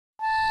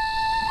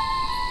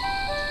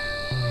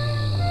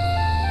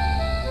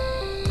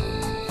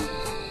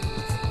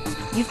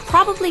You've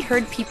probably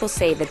heard people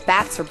say that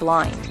bats are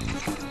blind.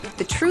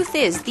 The truth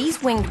is,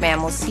 these winged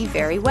mammals see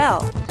very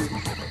well.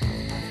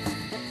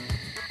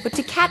 But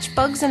to catch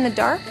bugs in the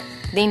dark,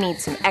 they need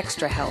some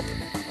extra help.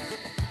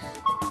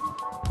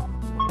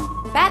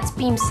 Bats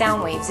beam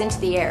sound waves into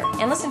the air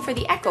and listen for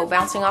the echo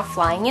bouncing off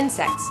flying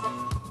insects.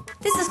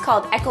 This is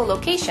called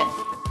echolocation,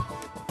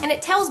 and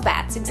it tells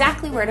bats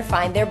exactly where to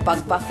find their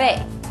bug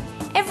buffet.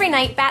 Every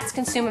night, bats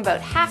consume about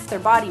half their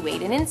body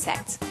weight in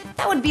insects.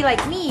 That would be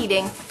like me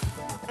eating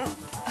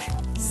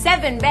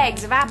 7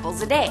 bags of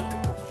apples a day.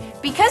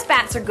 Because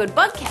bats are good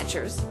bug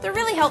catchers, they're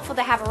really helpful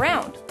to have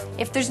around.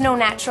 If there's no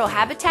natural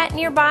habitat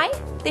nearby,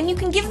 then you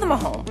can give them a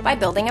home by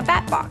building a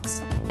bat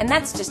box. And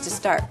that's just a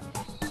start.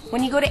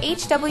 When you go to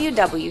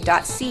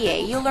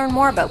hww.ca, you'll learn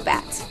more about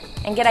bats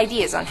and get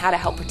ideas on how to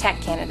help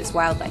protect Canada's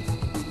wildlife.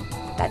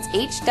 That's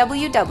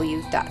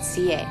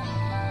hww.ca.